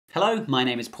Hello, my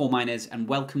name is Paul Miners and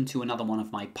welcome to another one of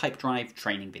my Pipedrive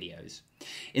training videos.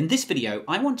 In this video,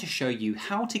 I want to show you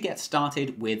how to get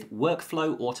started with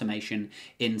workflow automation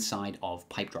inside of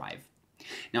Pipedrive.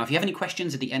 Now, if you have any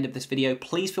questions at the end of this video,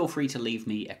 please feel free to leave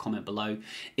me a comment below.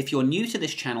 If you're new to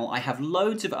this channel, I have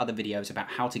loads of other videos about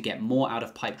how to get more out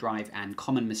of Pipedrive and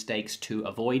common mistakes to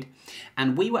avoid.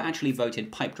 And we were actually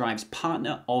voted Pipedrive's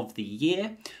Partner of the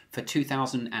Year for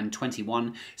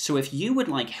 2021. So if you would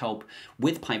like help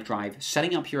with Pipedrive,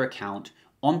 setting up your account,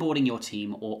 onboarding your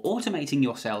team, or automating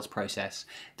your sales process,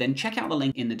 then check out the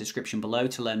link in the description below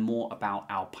to learn more about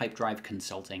our Pipedrive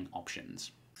consulting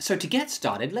options. So to get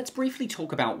started, let's briefly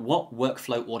talk about what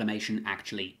workflow automation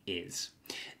actually is.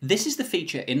 This is the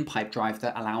feature in Pipedrive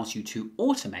that allows you to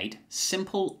automate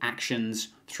simple actions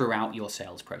throughout your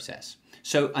sales process.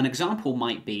 So an example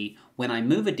might be when I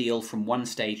move a deal from one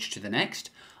stage to the next,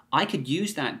 I could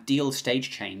use that deal stage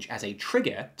change as a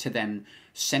trigger to then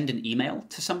send an email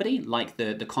to somebody, like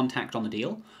the contact on the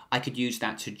deal. I could use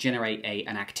that to generate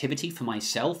an activity for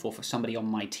myself or for somebody on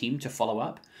my team to follow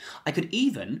up. I could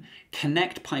even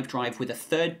connect Pipedrive with a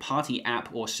third-party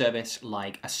app or service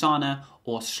like Asana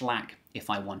or Slack if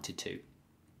I wanted to.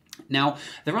 Now,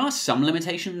 there are some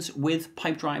limitations with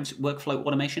Pipedrive's workflow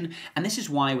automation, and this is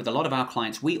why with a lot of our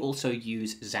clients, we also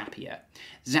use Zapier.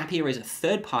 Zapier is a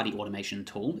third-party automation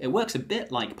tool. It works a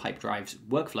bit like Pipedrive's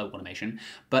workflow automation,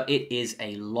 but it is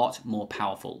a lot more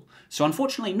powerful. So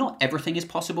unfortunately, not everything is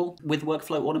possible with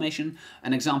workflow automation.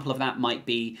 An example of that might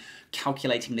be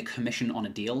calculating the commission on a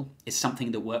deal is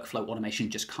something that workflow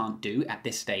automation just can't do at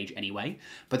this stage anyway,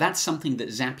 but that's something that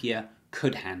Zapier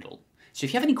could handle. So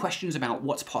if you have any questions about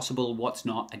what's possible, what's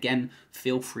not, again,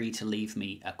 feel free to leave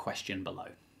me a question below.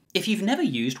 If you've never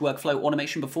used workflow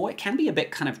automation before, it can be a bit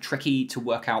kind of tricky to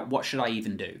work out what should I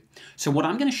even do. So what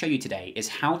I'm going to show you today is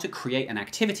how to create an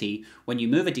activity when you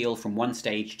move a deal from one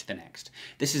stage to the next.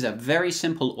 This is a very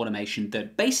simple automation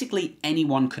that basically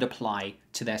anyone could apply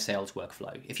to their sales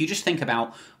workflow. If you just think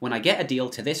about when I get a deal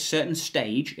to this certain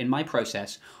stage in my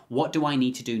process, what do I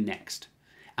need to do next?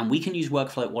 And we can use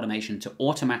workflow automation to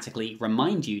automatically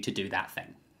remind you to do that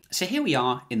thing. So here we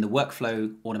are in the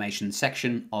workflow automation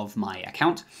section of my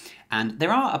account, and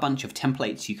there are a bunch of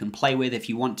templates you can play with if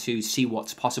you want to see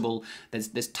what's possible.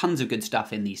 There's tons of good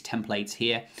stuff in these templates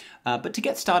here, but to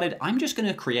get started, I'm just going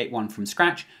to create one from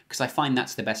scratch because I find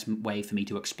that's the best way for me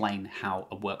to explain how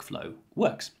a workflow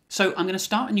works. So I'm going to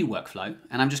start a new workflow,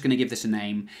 and I'm just going to give this a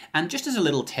name. And just as a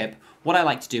little tip, what I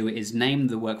like to do is name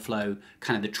the workflow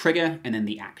kind of the trigger and then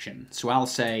the action. So I'll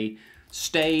say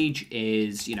stage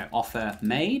is, offer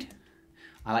made.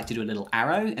 I like to do a little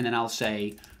arrow, and then I'll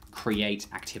say create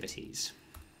activities.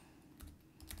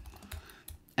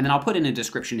 And then I'll put in a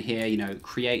description here,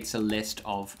 creates a list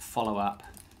of follow-up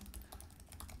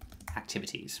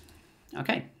activities.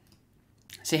 Okay,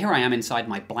 so here I am inside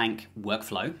my blank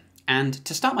workflow. And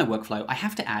to start my workflow, I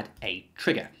have to add a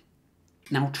trigger.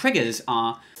 Now, triggers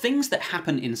are things that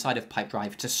happen inside of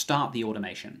Pipedrive to start the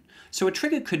automation. So a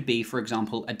trigger could be, for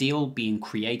example, a deal being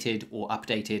created or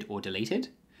updated or deleted.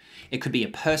 It could be a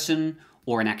person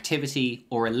or an activity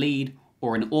or a lead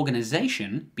or an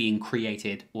organization being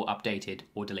created or updated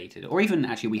or deleted. Or even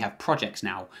actually we have projects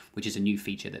now, which is a new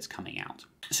feature that's coming out.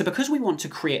 So because we want to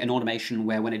create an automation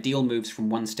where when a deal moves from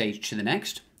one stage to the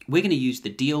next, we're going to use the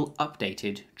deal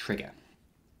updated trigger.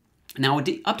 Now,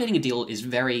 updating a deal is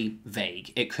very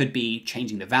vague. It could be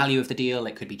changing the value of the deal,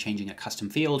 it could be changing a custom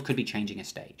field, could be changing a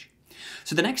stage.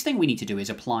 So the next thing we need to do is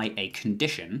apply a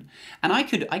condition, and I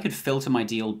could filter my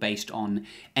deal based on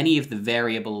any of the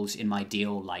variables in my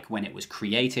deal, like when it was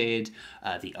created,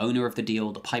 the owner of the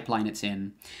deal, the pipeline it's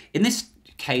in. In this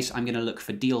case, I'm going to look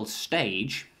for deal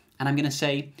stage, and I'm going to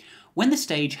say when the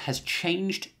stage has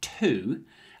changed to,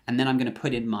 and then I'm going to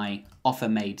put in my offer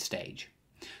made stage.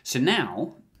 So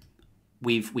now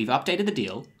we've updated the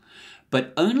deal,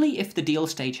 but only if the deal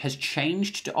stage has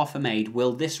changed to offer made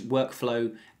will this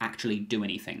workflow actually do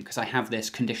anything, because I have this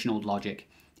conditional logic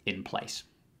in place.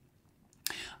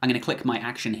 I'm going to click my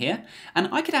action here, and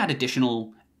I could add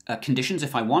additional conditions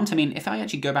if I want. I mean, if I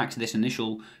actually go back to this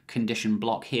initial condition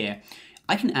block here,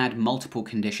 I can add multiple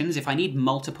conditions. If I need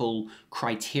multiple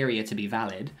criteria to be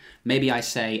valid, maybe I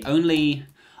say only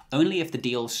if the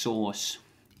deal source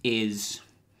is,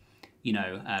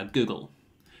 Google.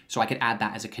 So I could add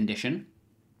that as a condition.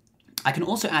 I can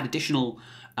also add additional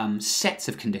sets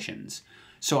of conditions.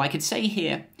 So I could say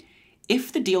here,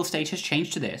 if the deal stage has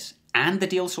changed to this and the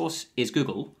deal source is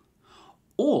Google,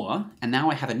 or, and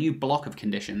now I have a new block of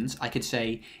conditions, I could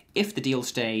say if the deal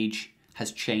stage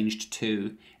has changed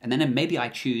to, and then maybe I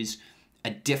choose a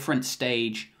different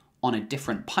stage on a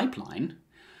different pipeline.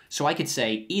 So I could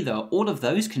say either all of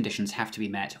those conditions have to be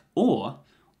met or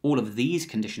all of these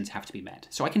conditions have to be met.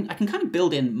 So I can kind of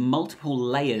build in multiple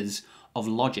layers of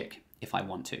logic if I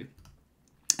want to.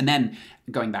 And then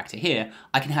going back to here,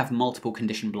 I can have multiple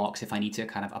condition blocks if I need to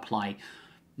kind of apply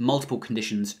multiple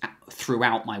conditions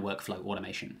throughout my workflow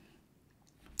automation.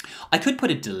 I could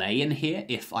put a delay in here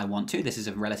if I want to. This is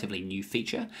a relatively new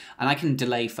feature, and I can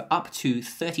delay for up to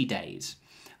 30 days.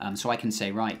 So I can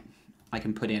say, right, I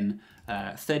can put in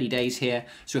 30 days here.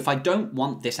 So if I don't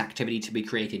want this activity to be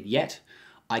created yet,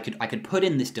 I could put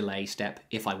in this delay step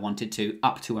if I wanted to,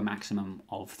 up to a maximum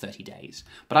of 30 days.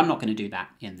 But I'm not going to do that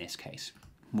in this case.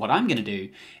 What I'm going to do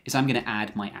is I'm going to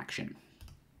add my action.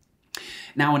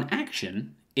 Now, an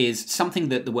action is something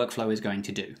that the workflow is going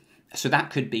to do. So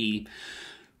that could be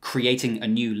creating a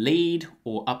new lead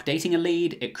or updating a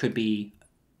lead. It could be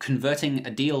converting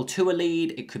a deal to a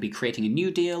lead. It could be creating a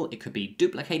new deal. It could be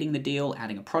duplicating the deal,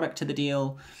 adding a product to the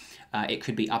deal. It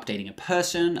could be updating a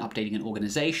person, updating an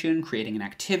organization, creating an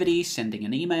activity, sending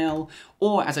an email,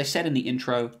 or as I said in the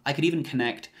intro, I could even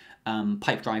connect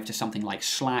Pipedrive to something like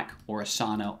Slack or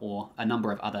Asana or a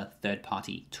number of other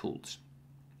third-party tools.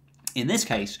 In this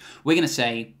case, we're going to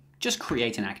say, just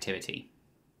create an activity.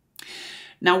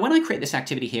 Now, when I create this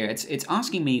activity here, it's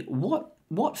asking me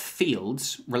what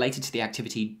fields related to the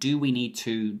activity do we need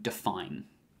to define?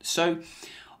 So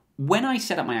when I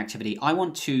set up my activity, I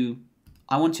want to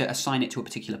assign it to a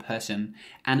particular person,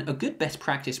 and a good best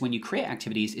practice when you create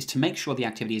activities is to make sure the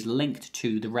activity is linked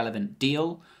to the relevant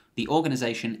deal, the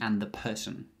organization, and the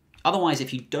person. Otherwise,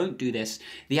 if you don't do this,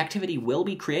 the activity will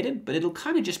be created, but it'll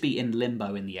kind of just be in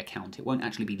limbo in the account. It won't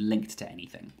actually be linked to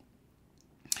anything.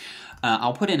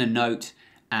 I'll put in a note,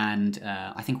 and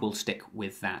I think we'll stick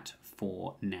with that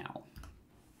for now.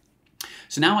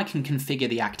 So now I can configure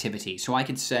the activity. So I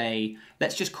could say,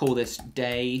 let's just call this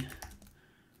day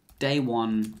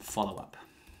 1 follow-up.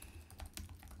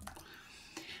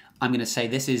 I'm going to say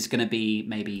this is going to be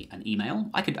maybe an email.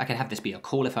 I could have this be a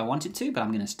call if I wanted to, but I'm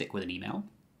going to stick with an email.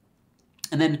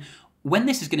 And then when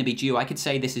this is going to be due, I could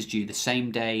say this is due the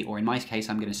same day, or in my case,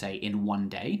 I'm going to say in 1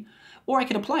 day. Or I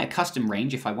could apply a custom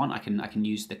range if I want. I can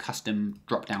use the custom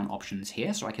drop-down options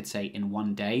here. So I could say in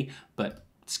 1 day, but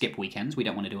skip weekends. We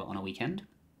don't want to do it on a weekend.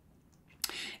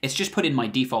 It's just put in my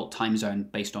default time zone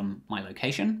based on my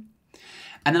location.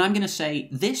 And then I'm going to say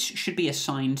this should be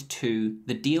assigned to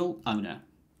the deal owner,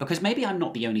 because maybe I'm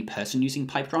not the only person using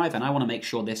Pipedrive and I want to make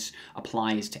sure this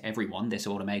applies to everyone, this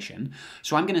automation.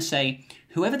 So I'm going to say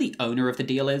whoever the owner of the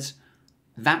deal is,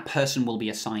 that person will be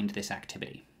assigned this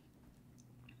activity.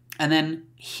 And then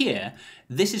here,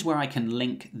 this is where I can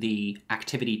link the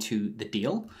activity to the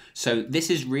deal. So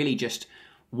this is really just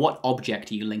what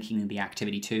object are you linking the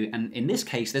activity to? And in this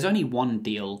case, there's only one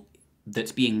deal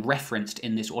that's being referenced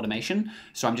in this automation.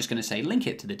 So I'm just going to say link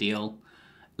it to the deal,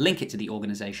 link it to the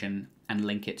organization, and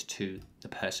link it to the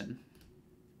person.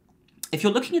 If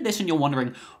you're looking at this and you're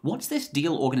wondering, what's this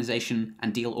deal organization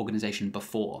and deal organization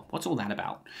before? What's all that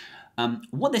about?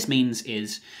 What this means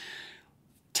is,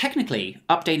 technically,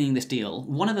 updating this deal,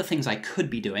 one of the things I could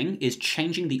be doing is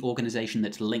changing the organization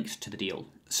that's linked to the deal.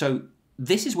 So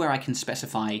this is where I can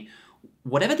specify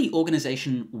whatever the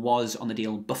organization was on the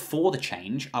deal before the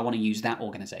change, I want to use that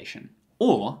organization.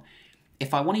 Or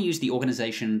if I want to use the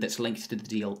organization that's linked to the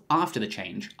deal after the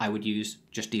change, I would use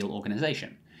just deal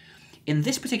organization. In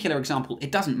this particular example,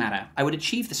 it doesn't matter. I would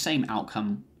achieve the same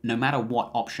outcome no matter what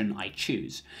option I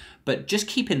choose. But just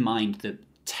keep in mind that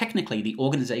technically the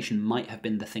organization might have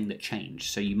been the thing that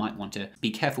changed, so you might want to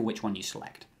be careful which one you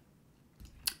select.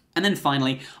 And then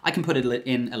finally, I can put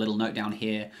in a little note down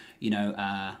here,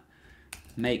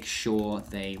 make sure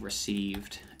they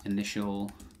received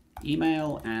initial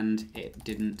email and it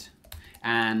didn't,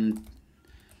 and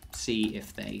see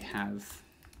if they have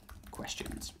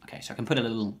questions. Okay, so I can put a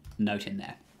little note in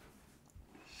there.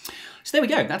 So there we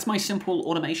go. That's my simple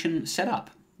automation setup.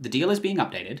 The deal is being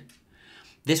updated.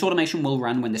 This automation will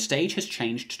run when the stage has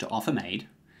changed to offer made,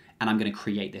 and I'm going to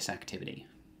create this activity.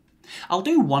 I'll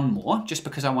do one more just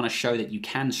because I want to show that you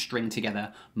can string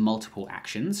together multiple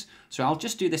actions. So I'll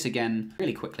just do this again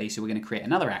really quickly. So we're going to create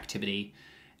another activity,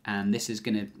 and this is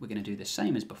we're going to do the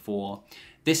same as before.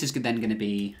 This is then going to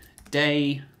be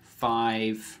day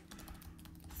 5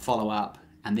 follow up,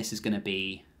 and this is going to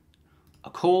be a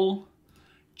call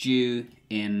due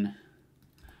in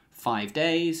 5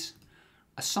 days,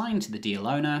 assigned to the deal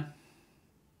owner,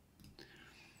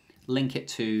 link it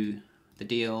to the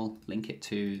deal, link it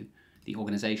to the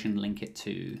organization, link it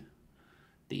to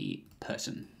the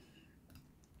person.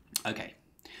 Okay,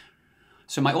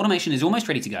 so my automation is almost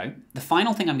ready to go. The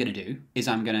final thing I'm going to do is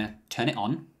I'm going to turn it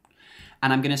on,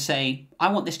 And I'm going to say,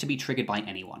 I want this to be triggered by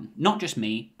anyone. Not just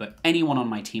me, but anyone on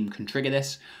my team can trigger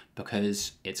this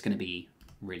because it's going to be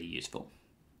really useful.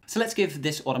 So let's give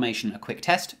this automation a quick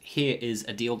test. Here is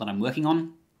a deal that I'm working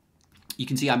on. You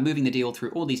can see I'm moving the deal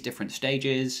through all these different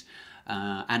stages,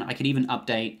 and I could even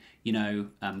update,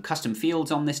 custom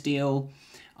fields on this deal.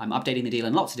 I'm updating the deal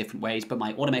in lots of different ways, but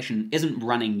my automation isn't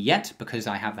running yet because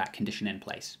I have that condition in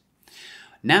place.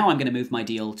 Now I'm going to move my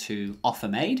deal to offer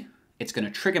made. It's going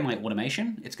to trigger my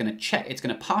automation. It's going to check, it's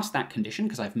going to pass that condition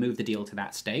because I've moved the deal to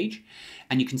that stage.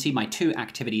 And you can see my 2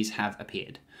 activities have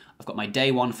appeared. I've got my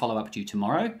day 1 follow-up due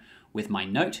tomorrow with my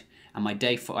note, and my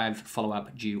day 5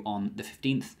 follow-up due on the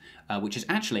 15th, which is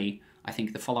actually, I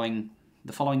think, the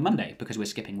following Monday because we're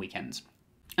skipping weekends.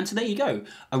 And so there you go,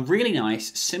 a really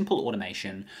nice, simple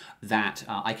automation that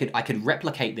I could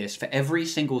replicate this for every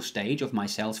single stage of my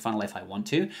sales funnel if I want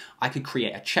to. I could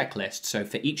create a checklist. So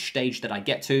for each stage that I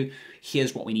get to,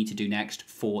 here's what we need to do next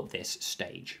for this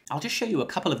stage. I'll just show you a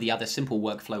couple of the other simple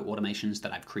workflow automations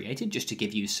that I've created just to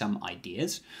give you some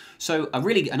ideas. So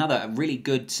another really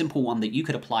good simple one that you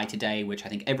could apply today, which I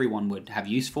think everyone would have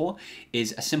use for,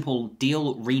 is a simple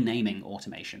deal renaming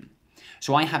automation.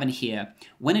 So I have in here,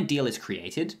 when a deal is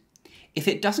created, if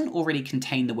it doesn't already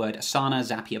contain the word Asana,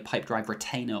 Zapier, Pipedrive,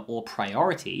 Retainer, or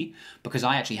Priority, because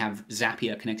I actually have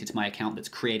Zapier connected to my account that's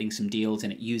creating some deals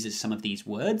and it uses some of these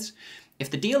words,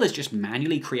 if the deal is just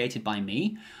manually created by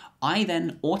me, I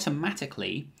then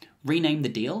automatically rename the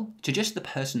deal to just the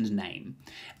person's name.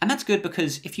 And that's good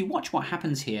because if you watch what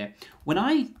happens here, when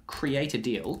I create a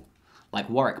deal,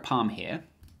 like Warwick Palm here,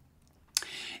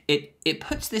 it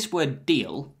puts this word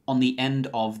deal on the end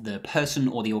of the person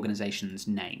or the organization's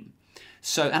name.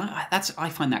 So, and I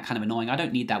find that kind of annoying. I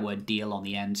don't need that word deal on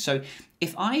the end. So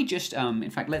if I just, in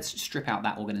fact, let's strip out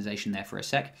that organization there for a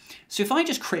sec. So if I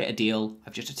just create a deal,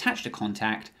 I've just attached a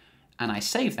contact and I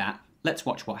save that, let's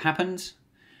watch what happens.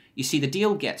 You see the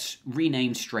deal gets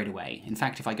renamed straight away. In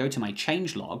fact, if I go to my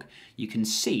change log, you can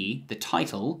see the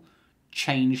title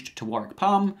changed to Warwick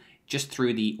Palm just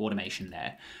through the automation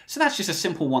there. So that's just a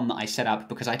simple one that I set up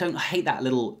because I hate that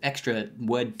little extra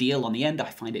word deal on the end. I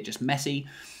find it just messy.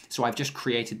 So I've just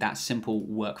created that simple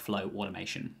workflow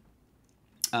automation.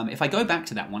 If I go back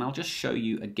to that one, I'll just show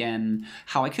you again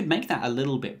how I could make that a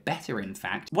little bit better, in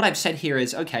fact. What I've said here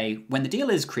is, okay, when the deal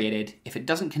is created, if it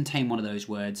doesn't contain one of those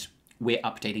words, we're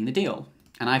updating the deal.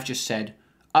 And I've just said,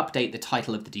 update the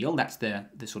title of the deal. That's the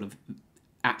sort of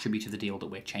attribute of the deal that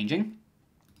we're changing.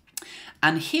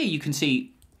 And here you can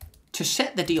see, to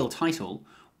set the deal title,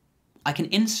 I can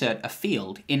insert a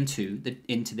field into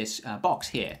this box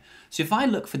here. So if I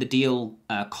look for the deal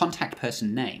contact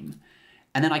person name,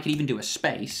 and then I could even do a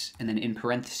space, and then in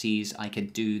parentheses I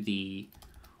could do the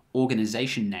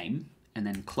organization name, and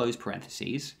then close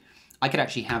parentheses, I could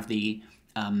actually have the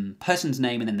person's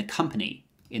name and then the company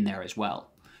in there as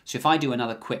well. So if I do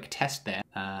another quick test there,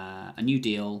 a new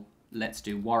deal, let's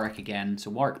do Warwick again, so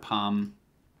Warwick Palm,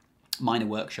 Minor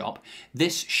Workshop,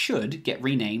 this should get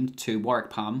renamed to Warwick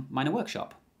Palm Minor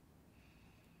Workshop.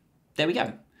 There we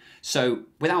go. So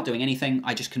without doing anything,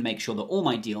 I just can make sure that all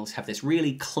my deals have this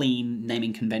really clean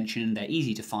naming convention, they're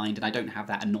easy to find, and I don't have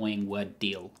that annoying word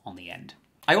deal on the end.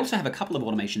 I also have a couple of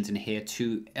automations in here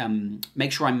to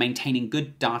make sure I'm maintaining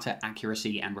good data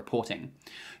accuracy and reporting.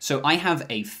 So I have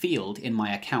a field in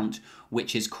my account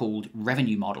which is called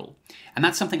revenue model, and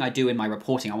that's something I do in my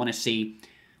reporting. I want to see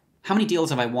how many deals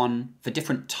have I won for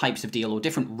different types of deal or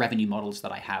different revenue models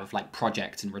that I have, like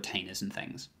projects and retainers and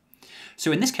things.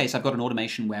 So in this case, I've got an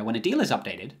automation where when a deal is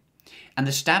updated and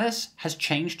the status has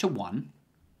changed to 1,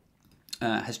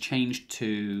 there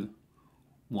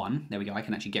we go, I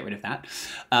can actually get rid of that.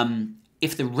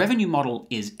 If the revenue model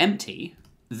is empty,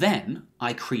 then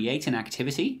I create an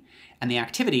activity, and the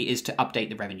activity is to update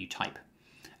the revenue type.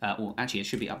 Well, actually, it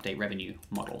should be update revenue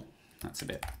model. That's a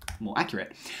bit more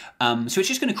accurate. So it's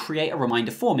just going to create a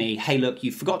reminder for me, hey, look,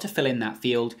 you forgot to fill in that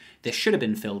field. This should have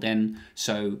been filled in.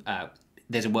 So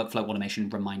there's a workflow automation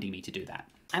reminding me to do that.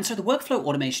 And so the workflow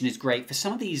automation is great for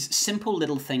some of these simple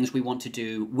little things we want to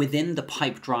do within the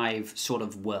Pipedrive sort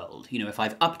of world. You know, if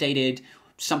I've updated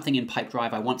something in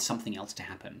Pipedrive, I want something else to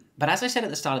happen. But as I said at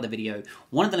the start of the video,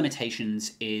 one of the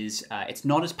limitations is it's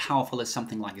not as powerful as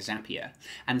something like Zapier.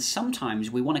 And sometimes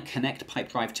we want to connect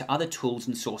Pipedrive to other tools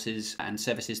and sources and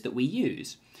services that we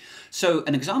use. So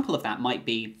an example of that might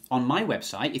be on my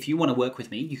website. If you want to work with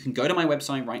me, you can go to my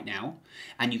website right now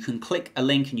and you can click a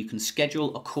link and you can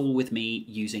schedule a call with me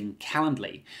using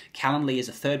Calendly. Calendly is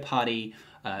a third-party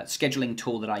scheduling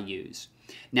tool that I use.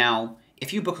 Now,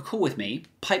 if you book a call with me,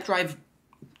 Pipedrive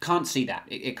can't see that.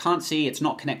 It can't see, it's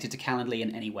not connected to Calendly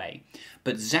in any way.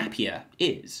 But Zapier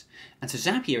is. And so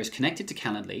Zapier is connected to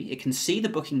Calendly. It can see the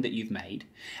booking that you've made,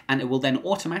 and it will then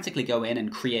automatically go in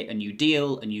and create a new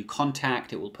deal, a new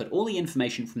contact. It will put all the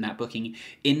information from that booking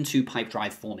into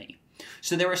Pipedrive for me.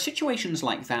 So there are situations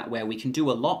like that where we can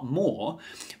do a lot more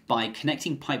by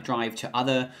connecting Pipedrive to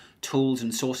other tools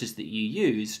and sources that you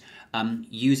use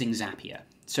using Zapier.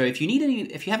 So if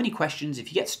you have any questions, if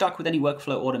you get stuck with any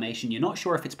workflow automation, you're not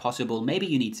sure if it's possible, maybe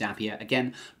you need Zapier,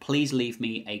 again, please leave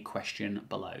me a question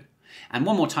below. And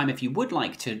one more time, if you would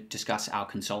like to discuss our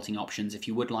consulting options, if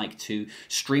you would like to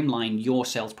streamline your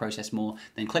sales process more,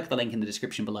 then click the link in the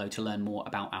description below to learn more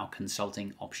about our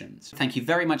consulting options. Thank you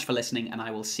very much for listening, and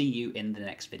I will see you in the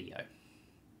next video.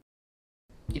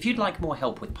 If you'd like more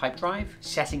help with Pipedrive,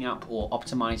 setting up or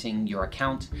optimizing your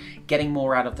account, getting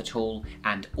more out of the tool,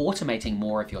 and automating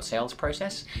more of your sales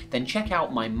process, then check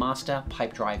out my Master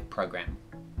Pipedrive program.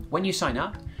 When you sign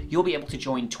up, you'll be able to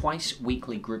join twice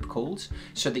weekly group calls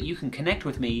so that you can connect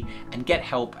with me and get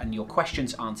help and your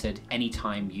questions answered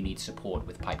anytime you need support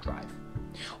with Pipedrive.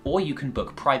 Or you can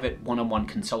book private one-on-one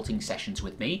consulting sessions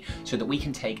with me so that we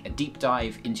can take a deep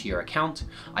dive into your account,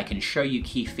 I can show you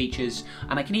key features,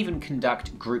 and I can even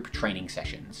conduct group training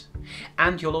sessions.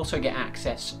 And you'll also get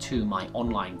access to my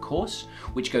online course,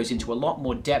 which goes into a lot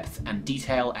more depth and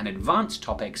detail and advanced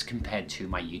topics compared to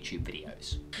my YouTube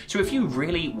videos. So if you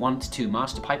really want to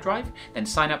master Pipedrive, then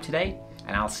sign up today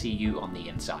and I'll see you on the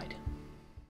inside.